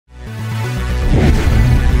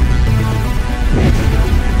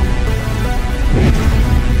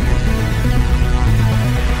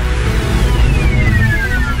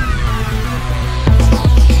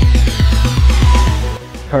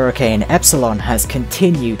Hurricane Epsilon has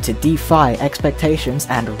continued to defy expectations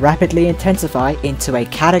and rapidly intensify into a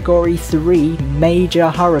Category 3 major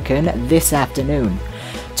hurricane this afternoon.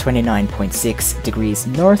 29.6 degrees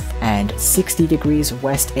north and 60 degrees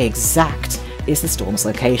west exact is the storm's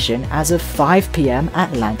location as of 5 PM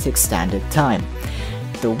Atlantic Standard Time.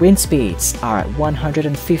 The wind speeds are at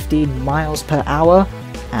 115 miles per hour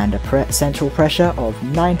and a central pressure of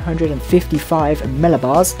 955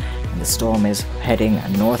 millibars, and the storm is heading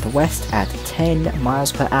northwest at 10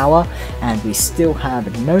 miles per hour, and we still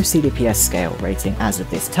have no CDPS scale rating as of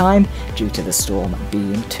this time due to the storm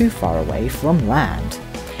being too far away from land.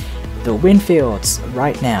 The wind fields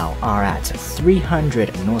right now are at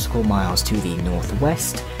 300 nautical miles to the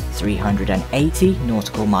northwest, 380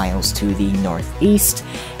 nautical miles to the northeast,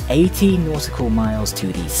 80 nautical miles to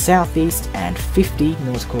the southeast, and 50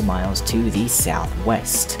 nautical miles to the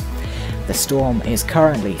southwest. The storm is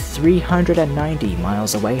currently 390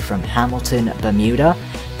 miles away from Hamilton, Bermuda,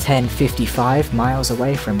 1055 miles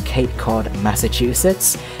away from Cape Cod,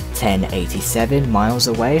 Massachusetts, 1087 miles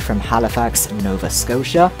away from Halifax, Nova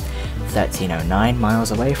Scotia, 1309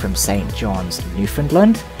 miles away from St. John's,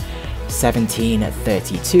 Newfoundland,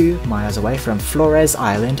 1732 miles away from Flores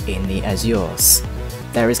Island in the Azores.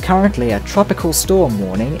 There is currently a tropical storm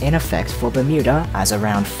warning in effect for Bermuda, as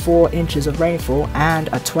around 4 inches of rainfall and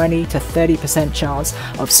a 20 to 30% chance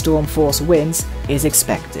of storm force winds is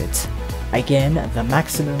expected. Again, the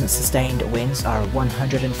maximum sustained winds are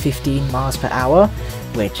 115 miles per hour,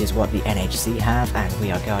 which is what the NHC have, and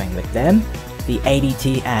we are going with them. The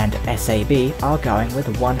ADT and SAB are going with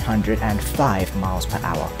 105 miles per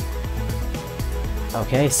hour.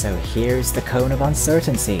 Okay, so here's the cone of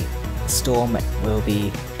uncertainty. The storm will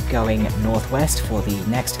be going northwest for the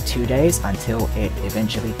next 2 days until it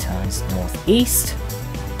eventually turns northeast.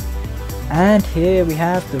 And here we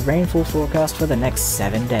have the rainfall forecast for the next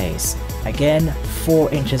 7 days. Again, 4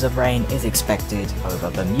 inches of rain is expected over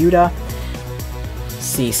Bermuda.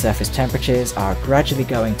 Sea surface temperatures are gradually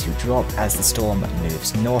going to drop as the storm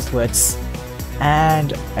moves northwards.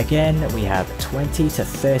 And again, we have 20 to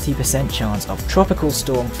 30% chance of tropical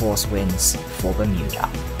storm force winds for Bermuda.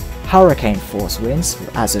 Hurricane force winds,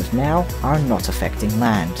 as of now, are not affecting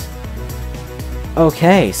land.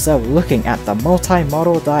 Okay, so looking at the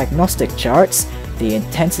multi-model diagnostic charts, the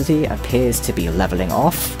intensity appears to be leveling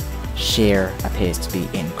off, shear appears to be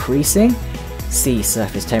increasing, sea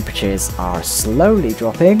surface temperatures are slowly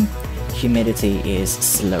dropping, humidity is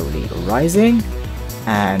slowly rising,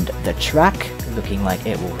 and the track looking like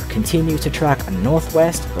it will continue to track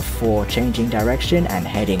northwest before changing direction and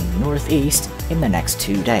heading northeast in the next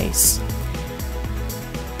 2 days.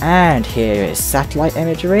 And here is satellite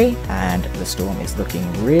imagery, and the storm is looking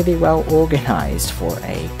really well organized for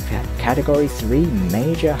a Category 3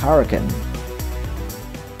 major hurricane.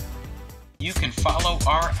 You can follow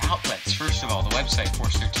our outlets. First of all, the website,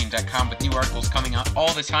 force13.com, with new articles coming out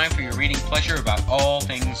all the time for your reading pleasure about all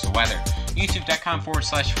things weather.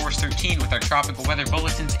 YouTube.com/force13 with our tropical weather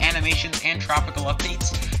bulletins, animations, and tropical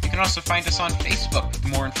updates. You can also find us on Facebook with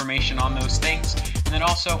more information on those things. And then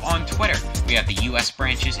also on Twitter. We have the US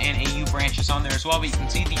branches and AU branches on there as well, but you can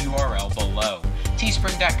see the URL below.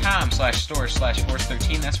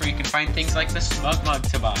 Teespring.com/store/force13. That's where you can find things like the Smug Mug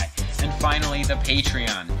to buy. And finally, the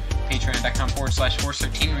Patreon.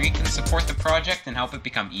 Patreon.com/force13, where you can support the project and help it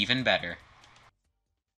become even better.